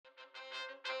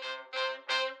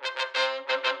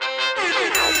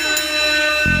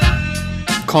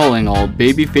calling all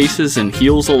baby faces and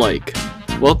heels alike.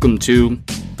 Welcome to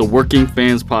the Working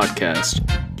Fans Podcast,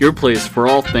 your place for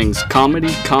all things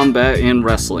comedy, combat, and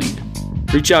wrestling.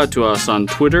 Reach out to us on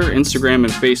Twitter, Instagram,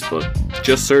 and Facebook.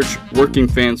 Just search Working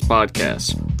Fans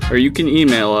Podcast, or you can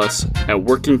email us at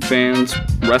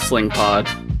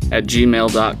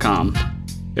workingfanswrestlingpod@gmail.com.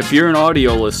 If you're an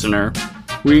audio listener,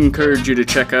 we encourage you to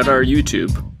check out our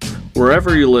YouTube.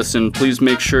 Wherever you listen, please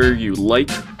make sure you like,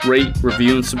 rate,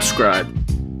 review, and subscribe.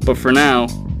 But for now,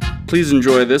 please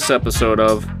enjoy this episode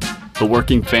of the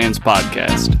Working Fans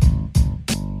Podcast.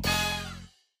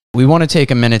 We want to take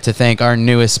a minute to thank our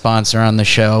newest sponsor on the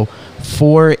show,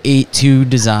 482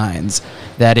 Designs.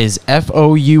 That is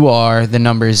FOUR, the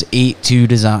numbers 82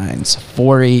 Designs,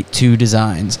 482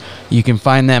 Designs. You can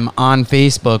find them on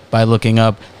Facebook by looking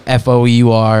up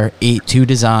FOUR 82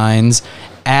 Designs,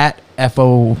 at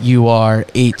FOUR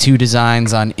 82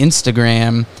 Designs on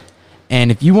Instagram. And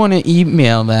if you want to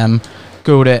email them,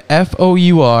 go to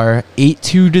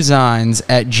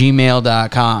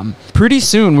FOUR82designs@gmail.com. Pretty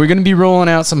soon, we're going to be rolling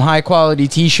out some high-quality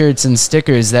t-shirts and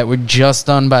stickers that were just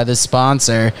done by the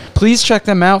sponsor. Please check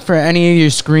them out for any of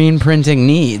your screen printing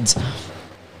needs.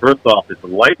 First off, it's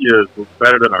light years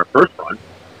better than our first one.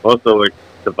 Also, like,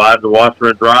 survive the washer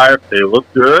and dryer. They look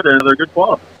good, and they're good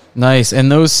quality. Nice. And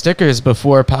those stickers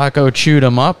before Paco chewed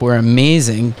them up were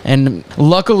amazing. And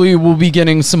luckily, we'll be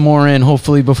getting some more in,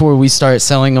 hopefully, before we start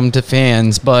selling them to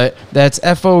fans. But that's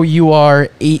FOUR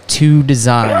 82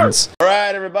 Designs. All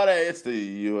right, everybody. It's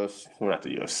the UFC. Well, not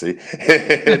the UFC.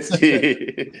 it's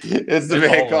the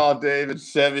man called David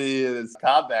Chevy, and it's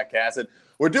Combat Cast. And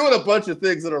we're doing a bunch of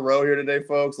things in a row here today,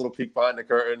 folks. A little peek behind the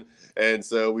curtain. And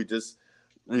so we just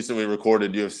recently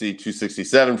recorded UFC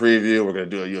 267 preview. We're going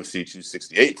to do a UFC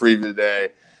 268 preview today.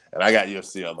 And I got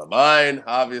UFC on my mind,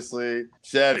 obviously.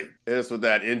 Chevy, hit us with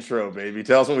that intro, baby.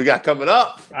 Tell us what we got coming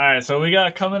up. All right, so we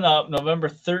got coming up November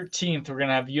 13th. We're going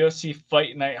to have UFC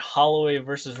Fight Night Holloway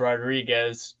versus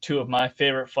Rodriguez. Two of my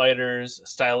favorite fighters.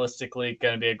 Stylistically,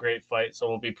 going to be a great fight. So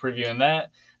we'll be previewing that.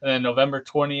 And then November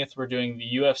 20th, we're doing the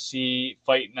UFC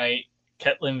Fight Night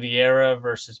Ketlin Vieira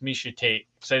versus Miesha Tate.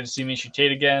 Excited to see Miesha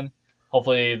Tate again.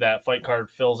 Hopefully that fight card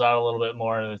fills out a little bit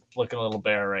more. It's looking a little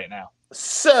bare right now.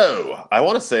 So, I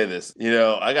want to say this. You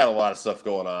know, I got a lot of stuff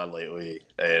going on lately.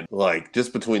 And, like,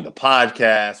 just between the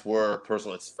podcast, work,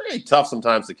 personal, it's very tough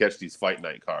sometimes to catch these fight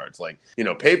night cards. Like, you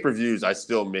know, pay-per-views, I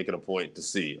still make it a point to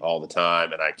see all the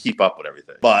time, and I keep up with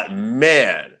everything. But,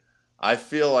 man, I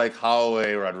feel like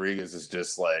Holloway Rodriguez is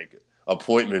just, like,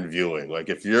 appointment viewing. Like,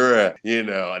 if you're an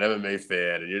MMA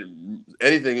fan and you're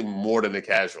anything more than a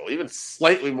casual, even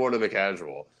slightly more than a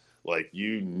casual, like,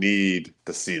 you need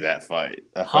to see that fight.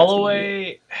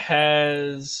 Holloway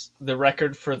has the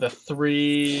record for the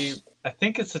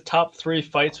top three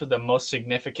fights with the most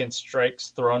significant strikes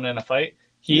thrown in a fight.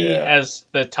 He has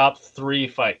the top three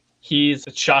fight. It's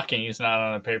shocking he's not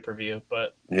on a pay-per-view,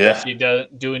 but he does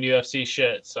doing UFC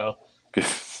shit, so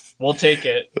we'll take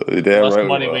it. Less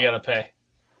money we got to pay.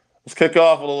 Let's kick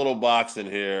off with a little boxing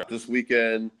here. This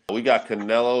weekend, we got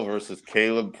Canelo versus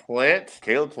Caleb Plant.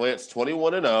 Caleb Plant's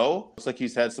 21-0. Looks like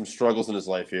he's had some struggles in his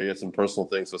life here. He had some personal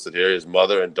things listed here. His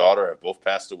mother and daughter have both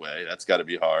passed away. That's got to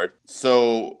be hard.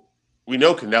 So we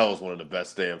know Canelo's one of the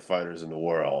best damn fighters in the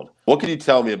world. What can you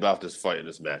tell me about this fight and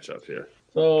this matchup here?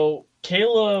 So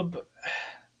Caleb,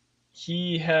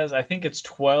 he has, I think it's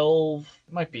 12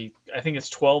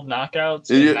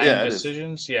 knockouts and 9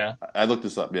 decisions. Yeah. I looked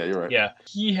this up. Yeah, you're right. Yeah.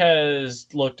 He has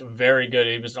looked very good.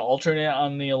 He was an alternate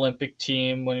on the Olympic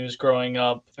team when he was growing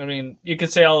up. I mean, you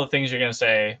could say all the things you're going to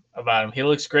say about him. He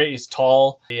looks great. He's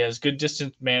tall. He has good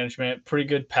distance management, pretty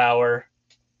good power,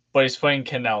 but he's fighting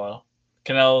Canelo.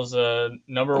 Canelo's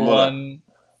number one. I'm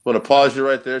going to pause you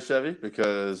right there, Chevy,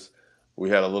 because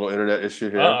we had a little internet issue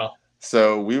here. Uh-oh.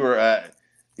 So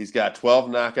he's got 12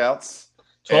 knockouts.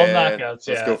 12 knockouts,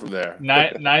 yeah. Let's go from there.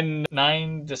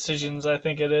 Nine decisions, I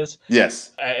think it is.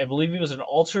 Yes. I believe he was an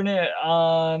alternate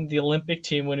on the Olympic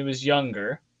team when he was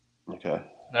younger. Okay.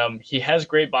 He has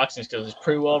great boxing skills. He's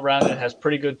pretty well-rounded, has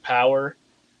pretty good power.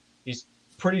 He's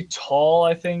pretty tall,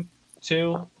 I think,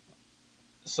 too.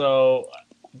 So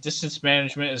distance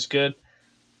management is good.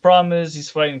 Problem is he's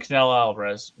fighting Canelo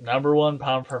Alvarez, number one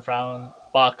pound-per-pound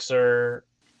boxer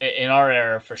in our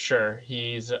era for sure.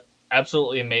 He's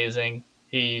absolutely amazing.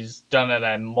 He's done it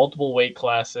at multiple weight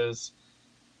classes.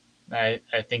 I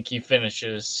think he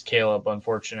finishes Caleb,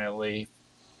 unfortunately,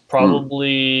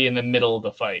 probably in the middle of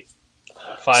the fight,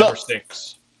 5 or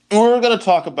 6. We're going to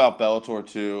talk about Bellator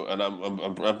too, and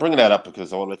I'm bringing that up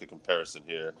because I want to make a comparison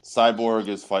here. Cyborg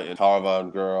is fighting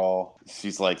Taravan girl.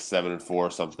 She's like 7-4 or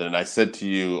something, and I said to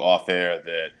you off air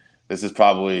that this is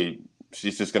probably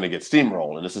she's just going to get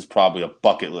steamrolled. And this is probably a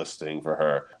bucket list thing for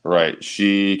her, right?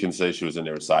 She can say she was in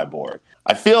there with Cyborg.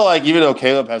 I feel like even though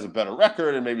Caleb has a better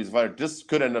record and maybe he's fighter, this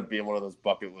could end up being one of those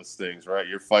bucket list things, right?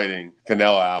 You're fighting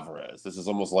Canelo Alvarez. This is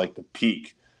almost like the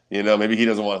peak. Maybe he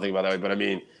doesn't want to think about that, but I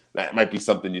mean, that might be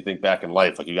something you think back in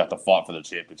life, like you got to fight for the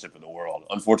championship of the world.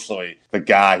 Unfortunately, the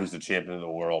guy who's the champion of the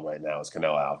world right now is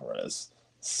Canelo Alvarez.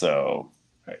 So,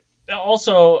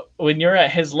 also, when you're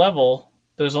at his level,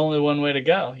 there's only one way to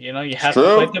go. You have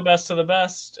to fight the best of the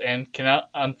best, and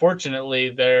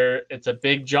unfortunately, it's a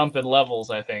big jump in levels,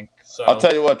 I think. So I'll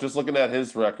tell you what, just looking at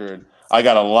his record, I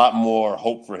got a lot more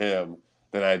hope for him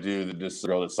than I do this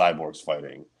girl that Cyborg's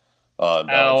fighting.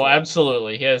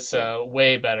 Absolutely. He has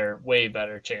way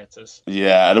better chances.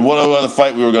 Yeah, and one other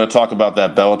fight we were going to talk about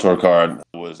that Bellator card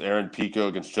was Aaron Pico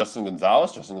against Justin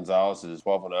Gonzalez. Justin Gonzalez is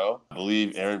 12-0. I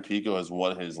believe Aaron Pico has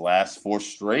won his last 4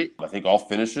 straight. I think all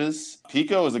finishes.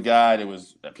 Pico is a guy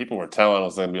that people were telling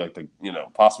was going to be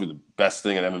like possibly the best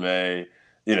thing in MMA,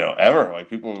 ever. Like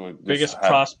people would biggest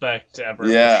prospect ever,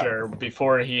 for sure.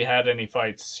 Before he had any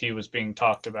fights, he was being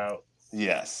talked about.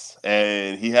 Yes,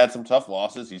 and he had some tough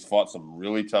losses. He's fought some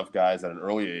really tough guys at an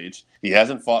early age. He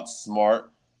hasn't fought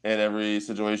smart in every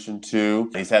situation, too.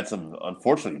 He's had some,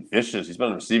 unfortunately, he's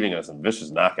been receiving some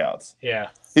vicious knockouts. Yeah.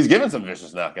 He's given some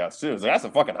vicious knockouts, too. So that's a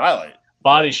fucking highlight.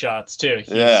 Body shots, too.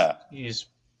 His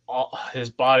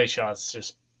body shots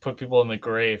just put people in the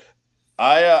grave.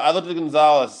 I looked at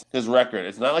Gonzalez, his record.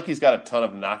 It's not like he's got a ton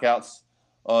of knockouts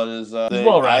on his thing. He's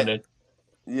well-rounded.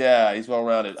 He's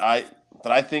well-rounded.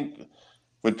 But I think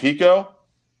with Pico,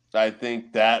 I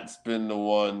think that's been the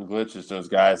one glitch is those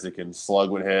guys that can slug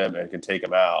with him and can take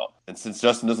him out. And since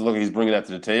Justin doesn't look like he's bringing that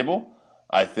to the table,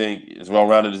 I think as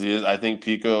well-rounded as he is, I think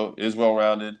Pico is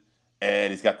well-rounded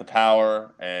and he's got the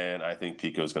power, and I think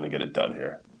Pico's going to get it done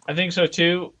here. I think so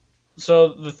too. So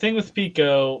the thing with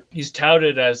Pico, he's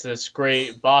touted as this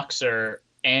great boxer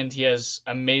and he has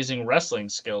amazing wrestling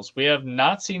skills. We have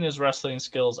not seen his wrestling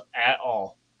skills at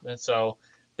all. And so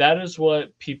that is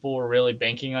what people were really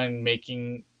banking on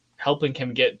helping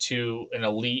him get to an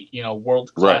elite,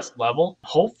 world-class level.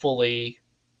 Hopefully,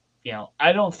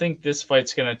 I don't think this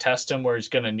fight's going to test him where he's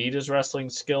going to need his wrestling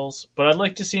skills, but I'd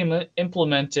like to see him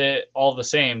implement it all the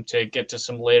same to get to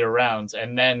some later rounds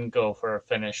and then go for a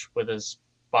finish with his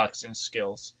boxing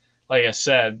skills. Like I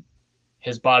said,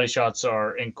 his body shots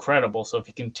are incredible, so if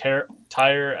he can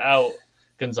tire out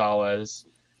Gonzalez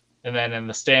and then in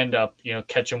the stand-up,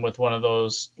 catch him with one of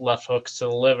those left hooks to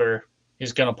the liver,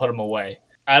 he's going to put him away.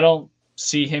 I don't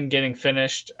see him getting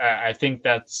finished. I think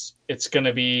it's going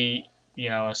to be,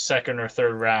 a second or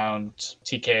third round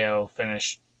TKO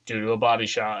finish due to a body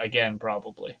shot again,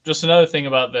 probably. Just another thing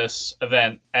about this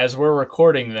event, as we're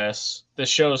recording this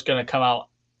show is going to come out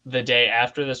the day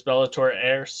after this Bellator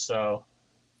airs, so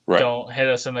don't hit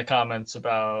us in the comments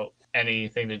about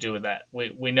anything to do with that.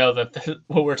 We know that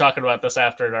what we're talking about this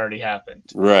after it already happened.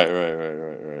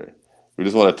 Right. We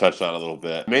just want to touch on a little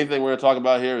bit. The main thing we're going to talk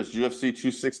about here is UFC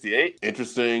 268.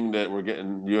 Interesting that we're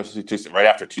getting UFC 268 right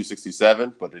after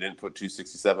 267, but they didn't put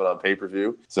 267 on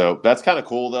pay-per-view. So that's kind of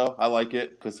cool, though. I like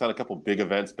it because it's got a couple big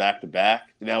events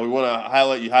back-to-back. Now we want to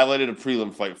highlight, you highlighted a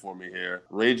prelim fight for me here.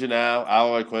 Ray Janao,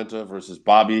 Aloy Quinta versus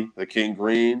Bobby the King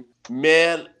Green.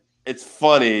 Man, it's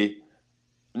funny.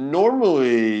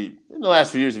 Normally, in the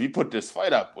last few years, if you put this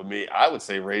fight up with me, I would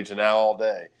say Ray Janao all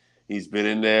day. He's been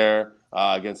in there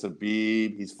against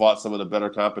Khabib. He's fought some of the better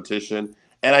competition.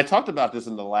 And I talked about this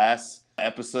in the last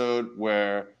episode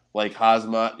where, like,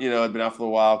 Hazmat, had been out for a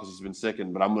while because he's been sick.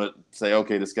 But I'm going to say,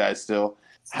 okay, this guy's still.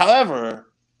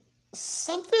 However,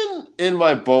 something in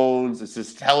my bones is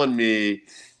just telling me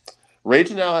Ray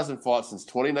Janao hasn't fought since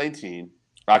 2019,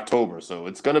 October. So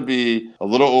it's going to be a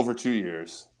little over 2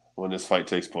 years when this fight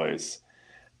takes place.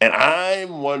 And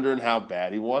I'm wondering how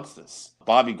bad he wants this.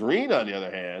 Bobby Green, on the other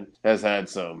hand, has had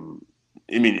some,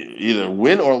 either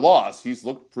win or loss. He's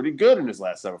looked pretty good in his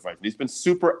last 7 fights. He's been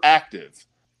super active.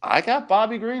 I got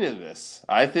Bobby Green in this.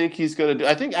 I think he's going to do.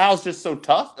 I think Al's just so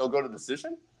tough, he'll go to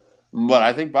decision. But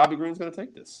I think Bobby Green's going to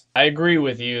take this. I agree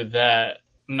with you that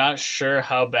I'm not sure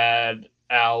how bad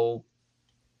Al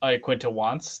Quinta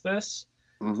wants this.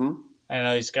 Mm-hmm. I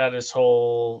know he's got his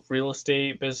whole real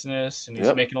estate business and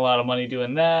he's making a lot of money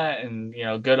doing that, and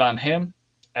good on him.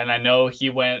 And I know he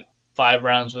went 5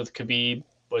 rounds with Khabib,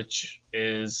 which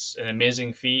is an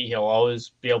amazing feat. He'll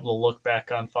always be able to look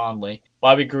back on fondly.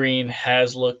 Bobby Green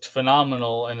has looked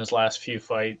phenomenal in his last few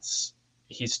fights.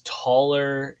 He's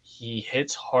taller, he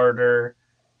hits harder,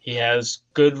 he has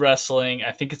good wrestling.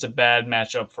 I think it's a bad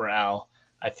matchup for Al.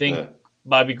 I think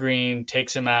Bobby Green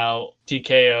takes him out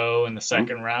TKO in the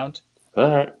second round. All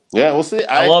right. Yeah, we'll see.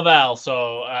 I love Al,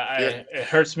 so Yeah. it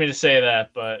hurts me to say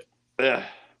that, but Yeah.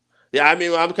 Yeah, I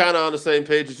mean, I'm kind of on the same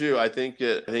page as you. I think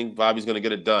Bobby's going to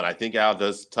get it done. I think Al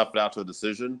does tough it out to a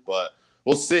decision, but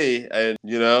we'll see. And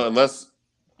unless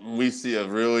we see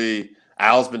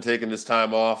Al's been taking this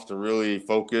time off to really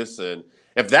focus, and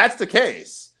if that's the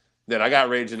case, then I got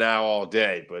Raging Al all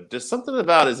day. But there's something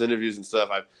about his interviews and stuff.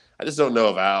 I just don't know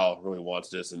if Al really wants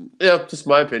this. And just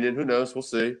my opinion. Who knows? We'll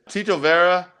see.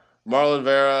 Marlon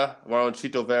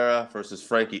Chito Vera versus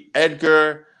Frankie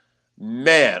Edgar.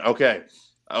 Man, okay.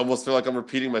 I almost feel like I'm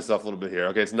repeating myself a little bit here.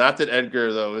 Okay, it's not that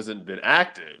Edgar, though, hasn't been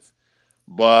active,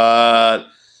 but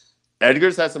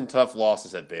Edgar's had some tough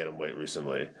losses at bantamweight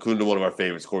recently, including to one of our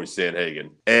favorites, Corey Sandhagen.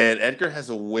 And Edgar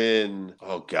has a win,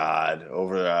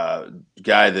 over a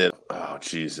guy that,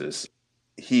 Jesus.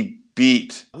 He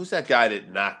beat, who's that guy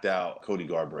that knocked out Cody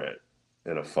Garbrandt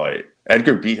in a fight?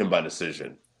 Edgar beat him by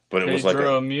decision, but it was like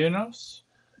Pedro Munoz?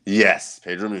 Yes,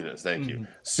 Pedro Munoz. Thank you.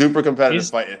 Super competitive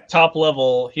fight. He's a top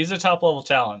level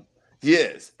talent. He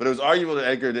is, but it was arguable that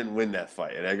Edgar didn't win that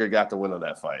fight, and Edgar got the win on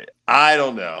that fight. I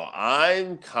don't know.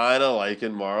 I'm kind of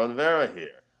liking Marlon Vera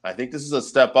here. I think this is a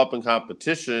step up in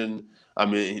competition. I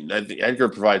mean, I think Edgar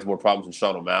provides more problems than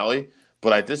Sean O'Malley,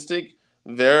 but I just think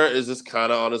Vera is just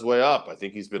kind of on his way up. I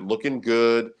think he's been looking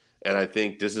good, and I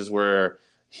think this is where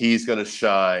he's going to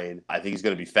shine. I think he's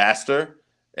going to be faster,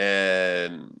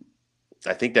 and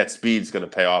I think that speed's going to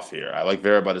pay off here. I like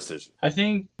Vera by decision. I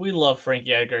think we love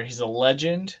Frankie Edgar. He's a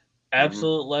legend,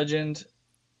 absolute legend.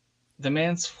 The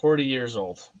man's 40 years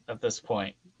old at this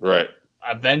point. Right.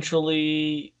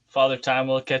 Eventually, Father Time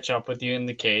will catch up with you in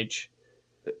the cage.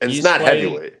 And it's not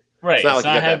heavyweight. Right. It's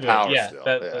not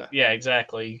heavyweight. Yeah,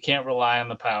 exactly. You can't rely on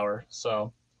the power.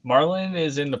 So Marlon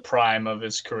is in the prime of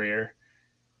his career.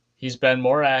 He's been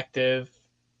more active.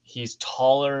 He's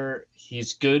taller.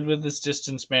 He's good with his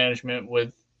distance management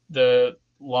with the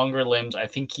longer limbs. I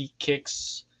think he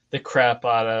kicks the crap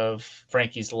out of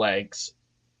Frankie's legs,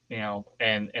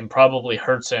 and probably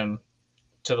hurts him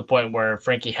to the point where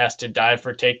Frankie has to dive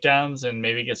for takedowns and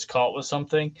maybe gets caught with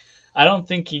something. I don't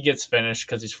think he gets finished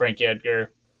because he's Frankie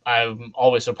Edgar. I'm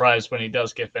always surprised when he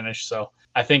does get finished. So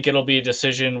I think it'll be a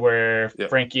decision where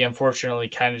Frankie unfortunately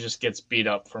kind of just gets beat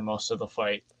up for most of the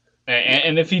fight.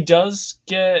 And if he does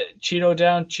get Chito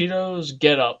down, Chito's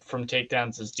get up from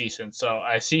takedowns is decent. So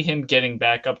I see him getting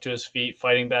back up to his feet,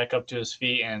 fighting back up to his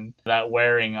feet, and that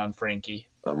wearing on Frankie.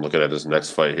 I'm looking at this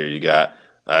next fight here.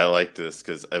 I like this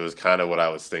because it was kind of what I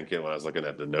was thinking when I was looking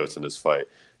at the notes in this fight.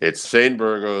 It's Shane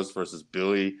Burgos versus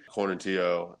Billy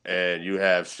Cornelio, and you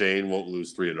have Shane won't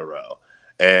lose 3 in a row.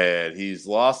 And his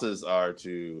losses are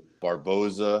to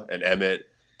Barboza and Emmett.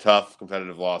 Tough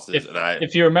competitive losses.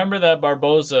 If you remember that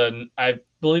Barboza, I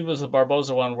believe it was the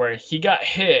Barboza one where he got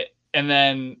hit and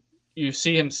then you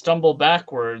see him stumble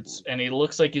backwards and he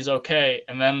looks like he's okay.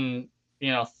 And then,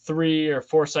 3 or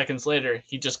 4 seconds later,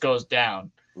 he just goes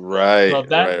down. Right. So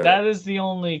that is the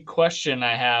only question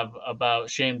I have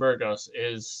about Shane Burgos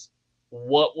is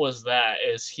what was that?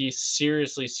 Is he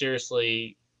seriously,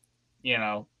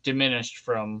 diminished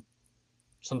from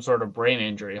some sort of brain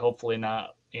injury? Hopefully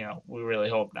not. We really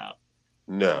hope not.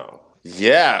 No.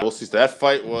 Yeah. We'll see. That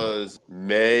fight was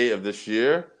May of this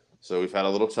year. So we've had a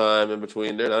little time in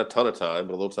between there. Not a ton of time,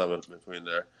 but a little time in between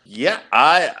there. Yeah.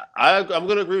 I'm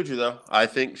going to agree with you, though. I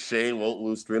think Shane won't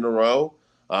lose 3 in a row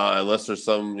unless there's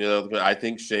some, I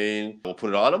think Shane will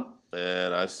put it on him.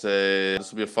 And I say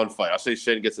this will be a fun fight. I'll say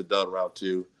Shane gets it done round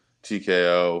 2,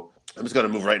 TKO. I'm just going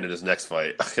to move right into this next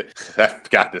fight. I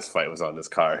forgot this fight was on this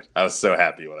card. I was so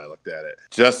happy when I looked at it.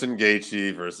 Justin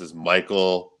Gaethje versus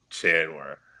Michael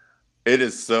Chandler. It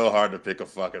is so hard to pick a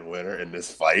fucking winner in this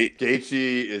fight.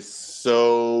 Gaethje is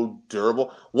so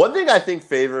durable. One thing I think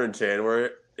favoring Chandler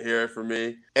here for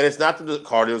me, and it's not that the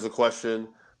cardio is a question,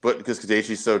 but because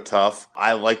Gaethje's so tough,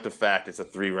 I like the fact it's a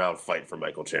 3-round fight for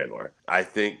Michael Chandler. I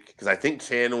think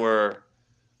Chandler,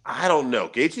 I don't know.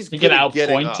 Gaethje's good at getting up. You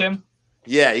can outpoint him?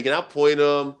 Yeah, he can outpoint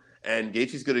him, and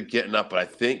Gaethje's good at getting up, but I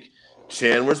think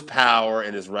Chandler's power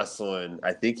and his wrestling,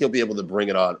 I think he'll be able to bring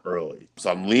it on early. So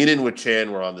I'm leaning with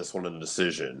Chandler on this one in the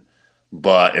decision.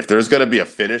 But if there's going to be a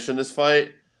finish in this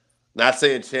fight, not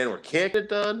saying Chandler can't get it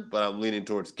done, but I'm leaning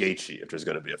towards Gaethje if there's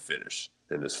going to be a finish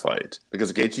in this fight.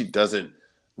 Because Gaethje doesn't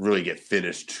really get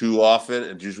finished too often,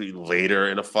 and usually later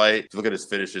in a fight. If you look at his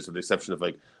finishes, with the exception of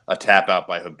like a tap out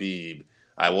by Khabib,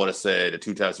 I want to say the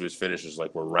 2 times he was finished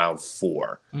were round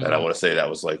 4. Mm-hmm. And I want to say that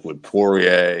was like with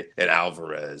Poirier and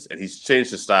Alvarez. And he's changed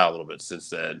his style a little bit since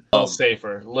then. A little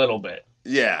safer, a little bit.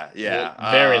 Yeah.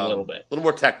 Very little bit. A little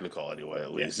more technical anyway,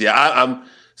 at least. Yeah, I'm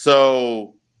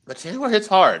so But Chandler hits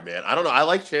hard, man. I don't know. I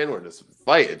like Chandler in this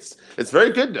fight. It's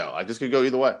very good though. I just could go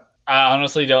either way. I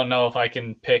honestly don't know if I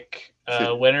can pick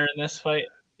a winner in this fight.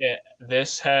 Yeah,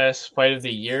 this has fight of the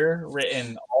year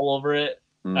written all over it.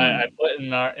 I put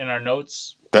in our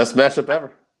notes. Best matchup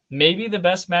ever. Maybe the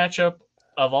best matchup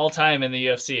of all time in the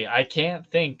UFC. I can't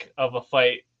think of a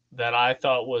fight that I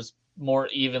thought was more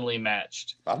evenly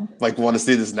matched. I'm like want to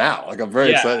see this now. Like I'm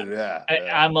very excited. Yeah,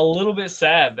 I'm a little bit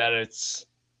sad that it's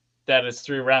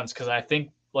 3 rounds because I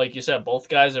think, like you said, both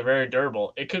guys are very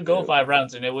durable. It could go 5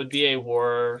 rounds and it would be a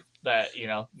war that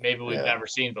maybe we've never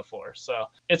seen before. So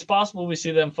it's possible we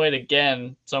see them fight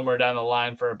again somewhere down the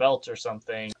line for a belt or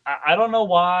something. I don't know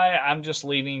why. I'm just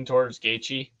leaning towards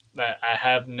Gaethje. That I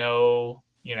have no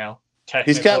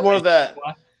technical. He's got more of that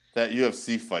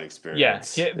UFC fight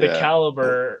experience. Yeah, the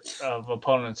caliber of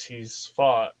opponents he's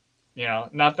fought.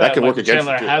 Not that Michael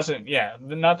Chandler hasn't. Yeah,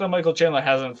 not that Michael Chandler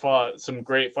hasn't fought some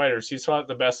great fighters. He's fought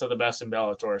the best of the best in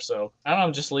Bellator. So I don't know.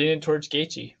 I'm just leaning towards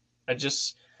Gaethje. I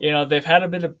just they've had a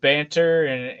bit of banter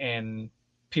and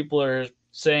people are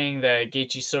saying that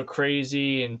Gaethje's so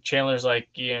crazy and Chandler's like,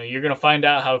 you're gonna find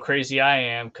out how crazy I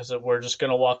am because we're just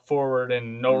gonna walk forward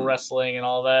and no wrestling and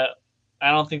all that.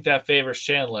 I don't think that favors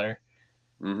Chandler.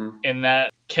 In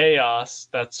that chaos,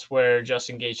 that's where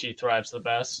Justin Gaethje thrives the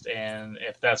best. And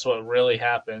if that's what really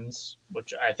happens,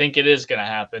 which I think it is going to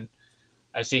happen,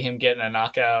 I see him getting a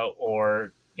knockout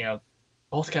or,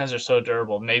 both guys are so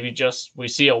durable. Maybe just we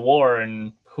see a war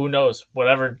and who knows,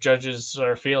 whatever judges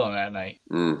are feeling that night.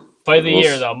 Fight of the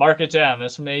year, though. Mark it down.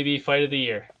 This may be fight of the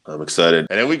year. I'm excited.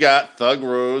 And then we got Thug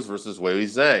Rose versus Weili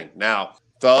Zhang. Now,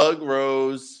 Thug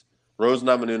Rose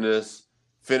Namajunas,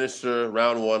 finisher,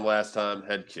 round 1 last time,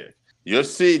 head kick.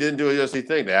 UFC didn't do a UFC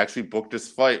thing. They actually booked this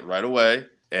fight right away.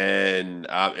 And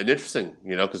interesting,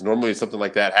 because normally something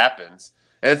like that happens.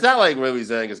 And it's not like Weili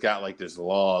Zhang has got like this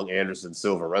long Anderson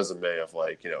Silva resume of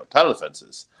title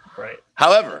defenses. Right.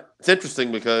 However, it's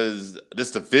interesting because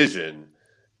this division,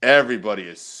 everybody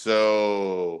is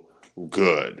so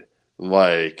good.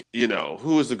 Like,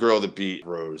 who was the girl that beat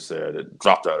Rose there that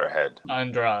dropped out her head?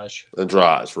 Andrade,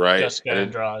 right? Jessica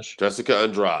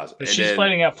Andrade. But she's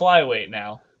fighting at flyweight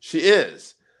now. She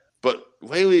is. But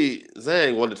Weili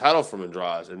Zhang won the title from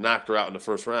Andrade and knocked her out in the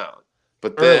first round.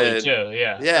 But then, early too,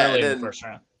 yeah. Early in the first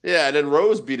round. Yeah, and then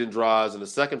Rose beat Andrade in the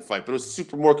second fight, but it was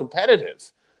super more competitive.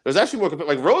 It was actually more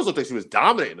competitive. Like, Rose looked like she was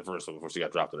dominating the first one before she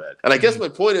got dropped in the head. And I guess my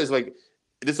point is,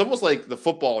 it's almost like the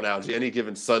football analogy, any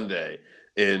given Sunday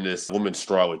in this women's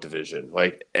strawweight division.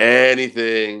 Like,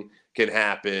 anything can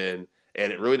happen,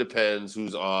 and it really depends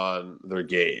who's on their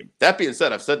game. That being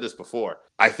said, I've said this before.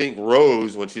 I think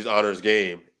Rose, when she's on her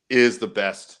game, is the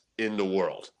best in the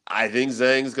world. I think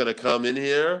Zhang's going to come in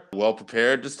here well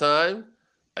prepared this time.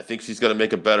 I think she's going to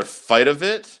make a better fight of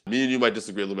it. Me and you might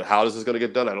disagree a little bit. How this is going to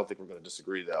get done, I don't think we're going to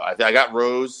disagree, though. I got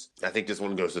Rose. I think this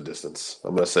one goes the distance.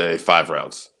 I'm going to say 5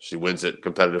 rounds. She wins it,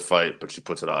 competitive fight, but she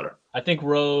puts it on her. I think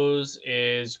Rose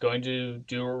is going to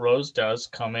do what Rose does,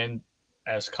 come in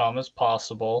as calm as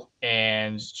possible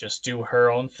and just do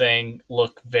her own thing,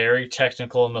 look very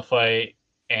technical in the fight,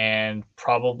 and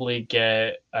probably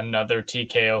get another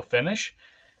TKO finish.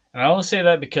 And I only say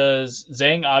that because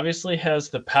Zhang obviously has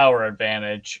the power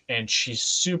advantage, and she's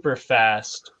super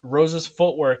fast. Rose's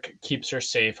footwork keeps her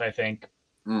safe, I think.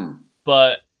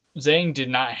 But Zhang did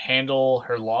not handle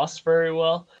her loss very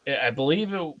well. I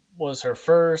believe it was her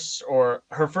first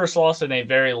loss in a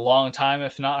very long time,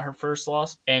 if not her first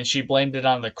loss. And she blamed it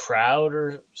on the crowd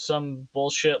or some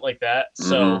bullshit like that.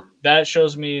 So that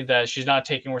shows me that she's not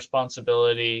taking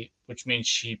responsibility, which means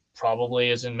she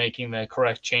probably isn't making the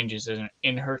correct changes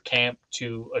in her camp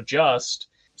to adjust.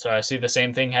 So I see the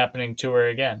same thing happening to her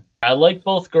again. I like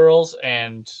both girls,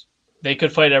 and they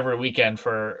could fight every weekend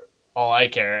for all I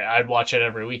care. I'd watch it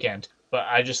every weekend. But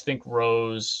I just think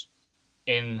Rose,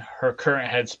 in her current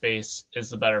headspace, is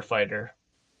the better fighter.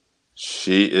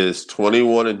 She is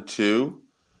 21-2.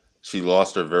 She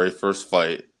lost her very first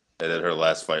fight, and then her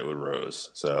last fight with Rose.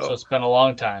 So it's been a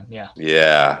long time, yeah.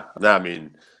 Yeah. No, I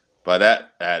mean, by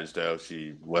that adage, though,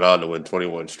 she went on to win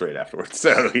 21 straight afterwards.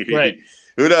 So right.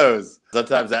 Who knows?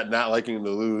 Sometimes that not liking to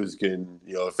lose can,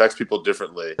 affects people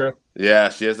differently. True. Yeah,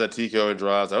 she has that TKO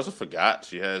Andrade. I also forgot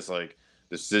she has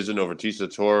decision over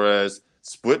Tisha Torres,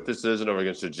 split decision over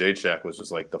against Jacek, which was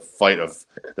the fight of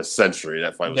the century.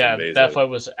 That fight was amazing. That fight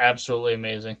was absolutely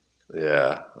amazing.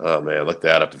 Yeah. Oh man, look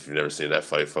that up if you've never seen that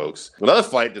fight, folks. Another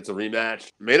fight that's a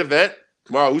rematch. Main event: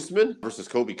 Kamaru Usman versus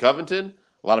Colby Covington.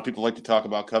 A lot of people like to talk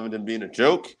about Covington being a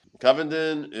joke.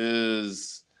 Covington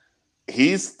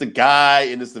he's the guy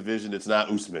in this division that's not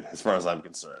Usman, as far as I'm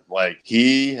concerned. Like,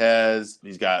 he's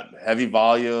got heavy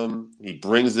volume. He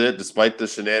brings it despite the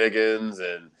shenanigans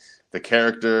and the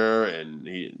character, and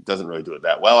he doesn't really do it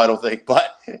that well, I don't think.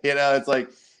 But, it's like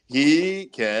he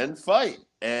can fight.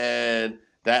 And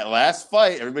that last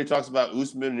fight, everybody talks about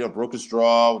Usman, broke his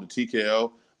draw with a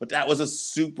TKO, but that was a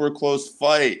super close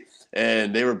fight.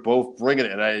 And they were both bringing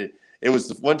it. And it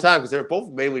was one time because they were both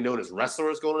mainly known as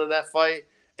wrestlers going into that fight.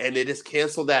 And they just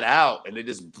canceled that out, and they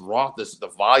just brought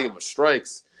the volume of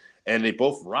strikes, and they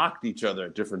both rocked each other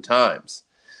at different times.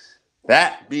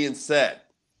 That being said,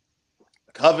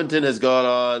 Covington has gone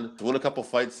on to win a couple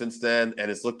fights since then,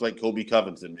 and it's looked like Colby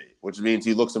Covington to me, which means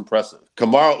he looks impressive.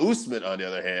 Kamaru Usman, on the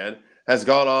other hand, has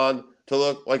gone on to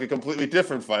look like a completely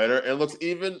different fighter and looks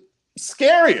even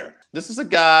scarier. This is a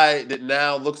guy that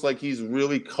now looks like he's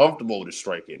really comfortable with his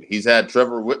striking. He's had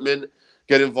Trevor Whitman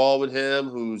get involved with him,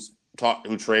 who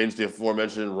trains the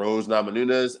aforementioned Rose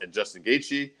Namajunas and Justin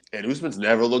Gaethje, and Usman's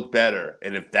never looked better.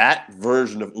 And if that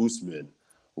version of Usman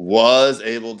was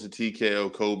able to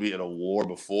TKO Colby in a war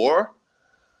before,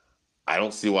 I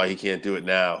don't see why he can't do it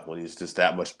now when he's just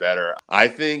that much better. I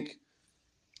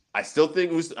still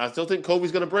think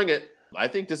Colby's going to bring it. I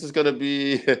think this is going to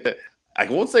be I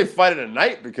won't say fight of the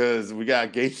night because we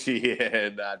got Gaethje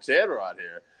and Chandler on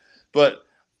here, but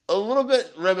a little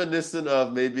bit reminiscent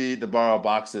of maybe the Barrow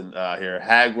Boxing here,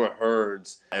 Hagler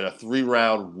Hearns and a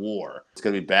 3-round war. It's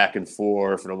going to be back and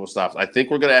forth and almost stops. I think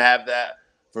we're going to have that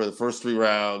for the first 3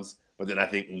 rounds, but then I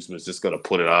think Usman's just going to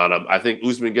put it on him. I think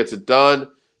Usman gets it done.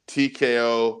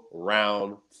 TKO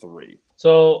round 3.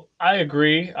 So I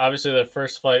agree. Obviously, the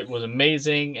first fight was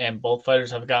amazing, and both fighters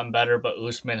have gotten better, but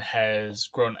Usman has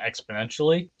grown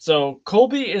exponentially. So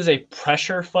Colby is a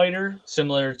pressure fighter,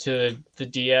 similar to the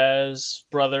Diaz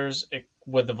brothers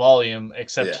with the volume,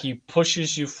 except he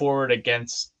pushes you forward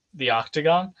against the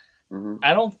octagon. Mm-hmm.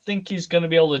 I don't think he's going to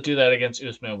be able to do that against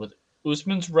Usman. With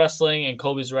Usman's wrestling and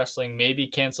Colby's wrestling maybe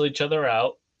cancel each other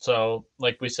out. So,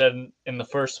 like we said in the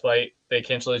first fight, they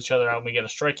cancel each other out and we get a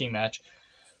striking match.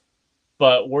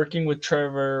 But working with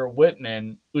Trevor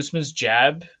Whitman, Usman's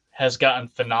jab has gotten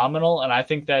phenomenal, and I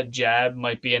think that jab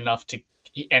might be enough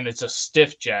and it's a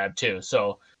stiff jab too,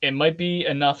 so it might be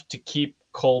enough to keep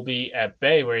Colby at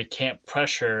bay where he can't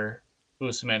pressure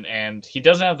Usman, and he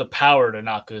doesn't have the power to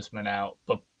knock Usman out,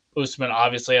 but Usman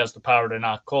obviously has the power to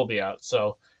knock Colby out.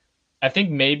 So I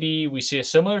think maybe we see a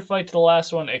similar fight to the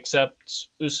last one, except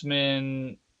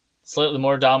Usman slightly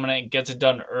more dominant, gets it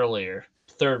done earlier.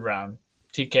 3rd round.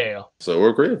 TKO. So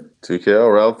we're agreeing.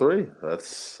 TKO round 3.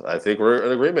 I think we're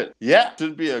in agreement. Yeah,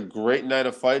 should be a great night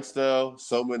of fights though.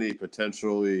 So many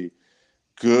potentially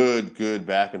good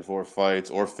back and forth fights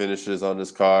or finishes on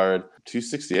this card.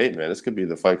 268, man. This could be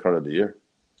the fight card of the year.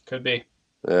 Could be.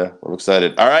 Yeah, I'm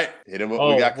excited. All right, hit him.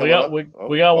 What we got coming up.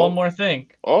 We got one more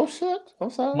thing. Oh shit! I'm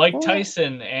sorry. Mike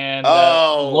Tyson and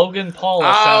Logan Paul.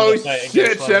 Oh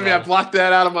shit, Chevy! I blocked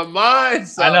that out of my mind.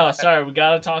 I know. Sorry, we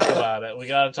gotta talk about it.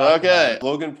 Okay,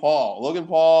 Logan Paul. Logan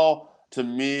Paul to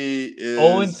me is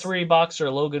 0-3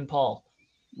 boxer. Logan Paul.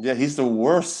 Yeah, he's the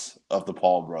worst of the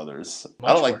Paul brothers.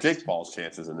 I don't like Jake Paul's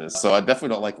chances in this, so I definitely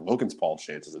don't like Logan's Paul's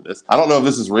chances in this. I don't know if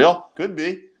this is real. Could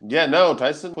be. Yeah, no,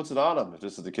 Tyson puts it on him if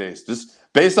this is the case. Just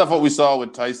based off what we saw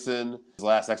with Tyson, his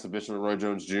last exhibition with Roy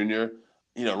Jones Jr.,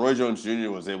 Roy Jones Jr.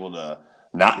 was able to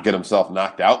not get himself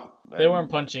knocked out. They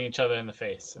weren't punching each other in the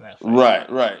face in that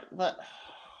fight. Right. But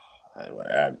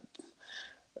anyway,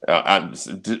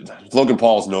 Logan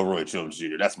Paul's no Roy Jones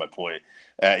Jr. That's my point,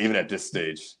 even at this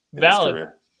stage in his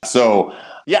career. So,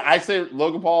 yeah, I say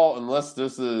Logan Paul, unless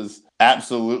this is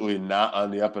absolutely not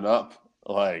on the up and up,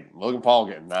 like Logan Paul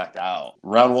getting knocked out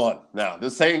round 1. Now,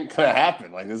 this ain't gonna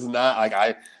happen. Like, this is not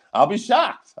like I'll be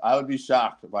shocked. I would be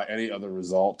shocked by any other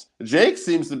result. Jake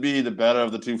seems to be the better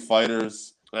of the 2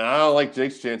 fighters. And I don't like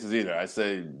Jake's chances either. I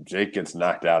say Jake gets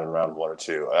knocked out in round 1 or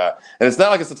 2. And it's not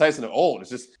like it's the Tyson of old.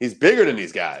 It's just he's bigger than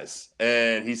these guys,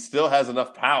 and he still has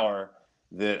enough power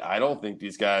that I don't think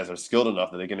these guys are skilled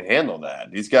enough that they can handle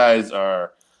that. These guys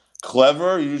are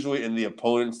clever, usually in the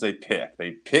opponents they pick.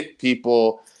 They pick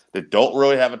people that don't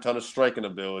really have a ton of striking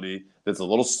ability, that's a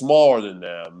little smaller than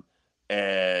them,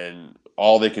 and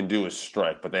all they can do is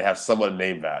strike, but they have somewhat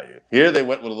name value. Here they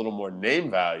went with a little more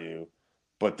name value,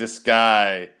 but this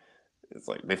guy, it's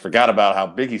like they forgot about how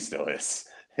big he still is,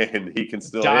 and he can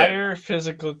still dire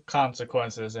physical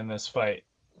consequences in this fight.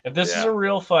 If this is a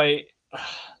real fight,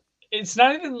 it's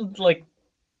not even like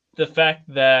the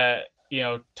fact that,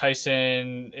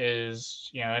 Tyson is,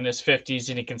 in his 50s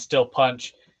and he can still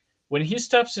punch. When he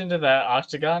steps into that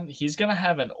octagon, he's going to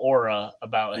have an aura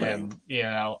about him.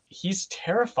 He's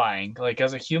terrifying, like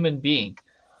as a human being.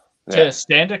 to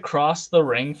stand across the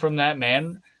ring from that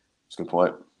man. That's a good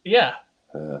point. Yeah.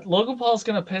 Logan Paul's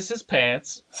going to piss his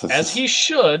pants, as he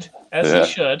should, he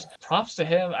should. Props to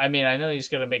him. I mean, I know he's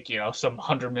going to make, some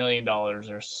 $100 million or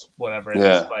whatever in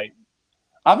this fight.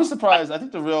 I'll be surprised. I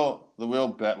think the real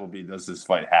bet will be, does this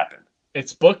fight happen?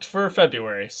 It's booked for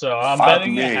February, so I'm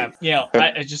betting it happens.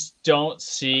 I just don't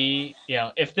see,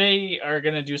 if they are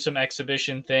going to do some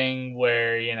exhibition thing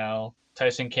where,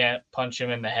 Tyson can't punch him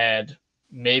in the head,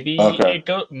 maybe it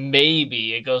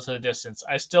goes to the distance.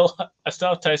 I still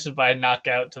have Tyson by a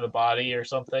knockout to the body or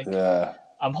something. Yeah.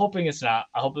 I'm hoping it's not.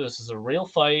 I hope this is a real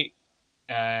fight,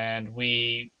 and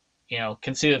we,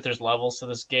 can see that there's levels to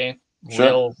this game.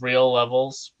 Sure. Real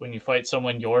levels. When you fight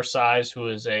someone your size who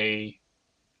is a,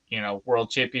 world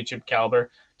championship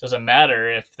caliber, doesn't matter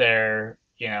if they're,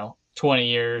 20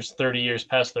 years, 30 years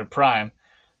past their prime.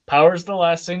 Power's the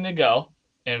last thing to go,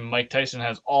 and Mike Tyson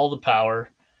has all the power.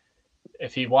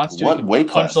 If he wants to, what weight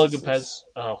punch class Logan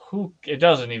Paul. It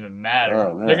doesn't even matter.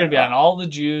 Oh, they're going to be on all the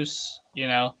juice,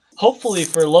 Hopefully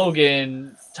for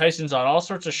Logan, Tyson's on all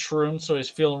sorts of shrooms, so he's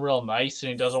feeling real nice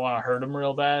and he doesn't want to hurt him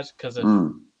real bad because,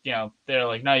 they're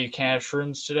like, no, you can't have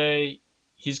shrooms today.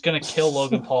 He's going to kill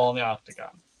Logan Paul in the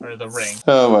octagon or the ring.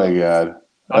 Oh, my God.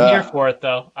 I'm here for it,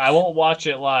 though. I won't watch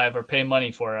it live or pay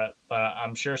money for it, but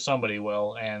I'm sure somebody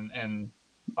will, and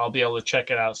I'll be able to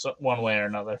check it out one way or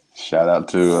another. Shout out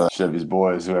to Chevy's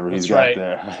boys, whoever he's got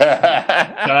there.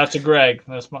 Shout out to Greg.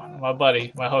 That's my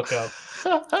buddy, my hookup.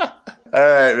 All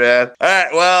right, man. All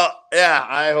right, well, yeah,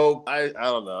 I hope. I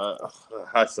don't know.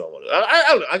 I still want to. I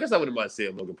don't know. I guess I wouldn't mind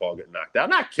seeing Logan Paul get knocked out.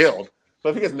 Not killed, but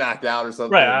if he gets knocked out or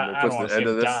something, right, I don't want to see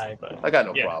him die. But I got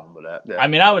no problem with that. Yeah. I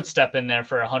mean, I would step in there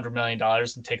for $100 million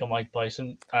and take him like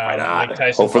Tyson. Why not? Like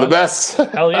Tyson. Hope for the best.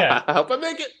 Hell yeah. I hope I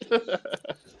make it.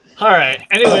 All right.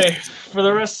 Anyway, for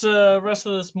the rest of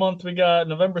this month, we got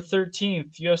November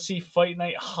 13th, UFC Fight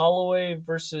Night, Holloway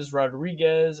versus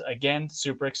Rodriguez. Again,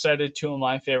 super excited. Two of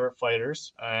my favorite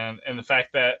fighters. And the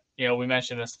fact that, we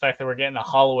mentioned this, the fact that we're getting a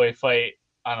Holloway fight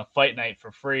on a fight night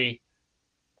for free,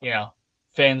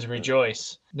 fans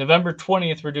rejoice. November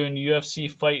 20th, we're doing UFC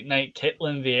Fight Night,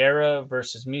 Ketlen Vieira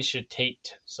versus Miesha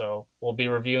Tate. So we'll be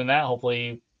reviewing that.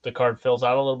 Hopefully the card fills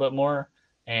out a little bit more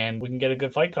and we can get a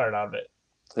good fight card out of it.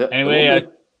 Yep. Anyway,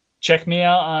 check me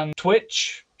out on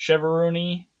Twitch,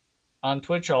 Cheveroni on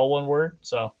Twitch, all one word.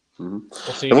 So we'll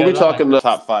see you. And we'll be talking the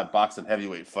top 5 boxing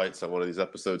heavyweight fights on one of these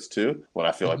episodes too, when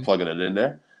I feel like plugging it in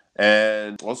there.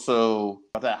 And also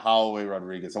about that Holloway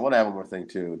Rodriguez. I want to add one more thing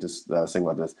too. Just think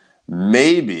about this.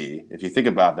 Maybe if you think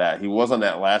about that, he was on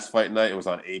that last fight night. It was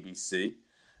on ABC.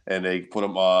 And they put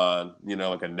him on,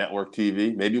 like a network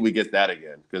TV. Maybe we get that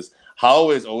again. Because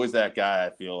Holloway is always that guy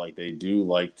I feel like they do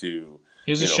like to.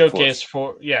 He's a showcase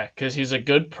because he's a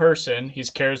good person,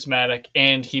 he's charismatic,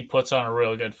 and he puts on a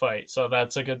real good fight. So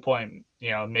that's a good point.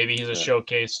 Maybe he's a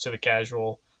showcase to the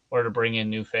casual or to bring in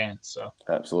new fans. So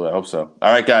absolutely, I hope so.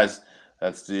 All right, guys.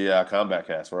 That's the Combat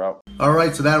Cast. We're out. All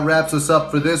right, so that wraps us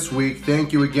up for this week.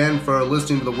 Thank you again for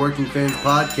listening to the Working Fans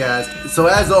Podcast. So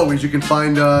as always, you can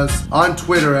find us on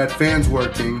Twitter at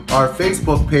FansWorking. Our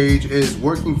Facebook page is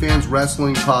Working Fans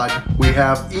Wrestling Pod. We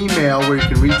have email where you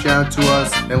can reach out to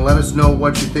us and let us know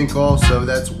what you think also.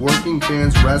 That's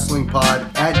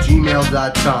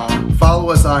workingfanswrestlingpod@gmail.com. Follow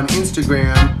us on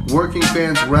Instagram,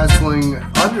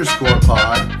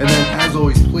 workingfanswrestling_pod. And then as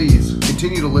always, please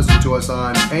continue to listen to us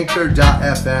on Anchor.fm,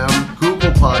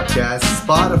 Google Podcasts,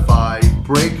 Spotify,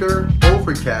 Breaker,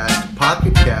 Overcast,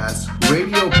 Pocket Cast,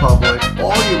 Radio Public,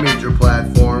 all your major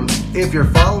platforms. If you're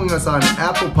following us on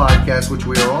Apple Podcasts, which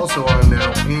we are also on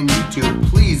now, and YouTube,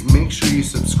 please make sure you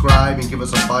subscribe and give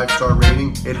us a 5-star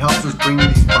rating. It helps us bring you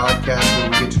these podcasts where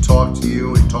we get to talk to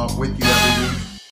you and talk with you every week.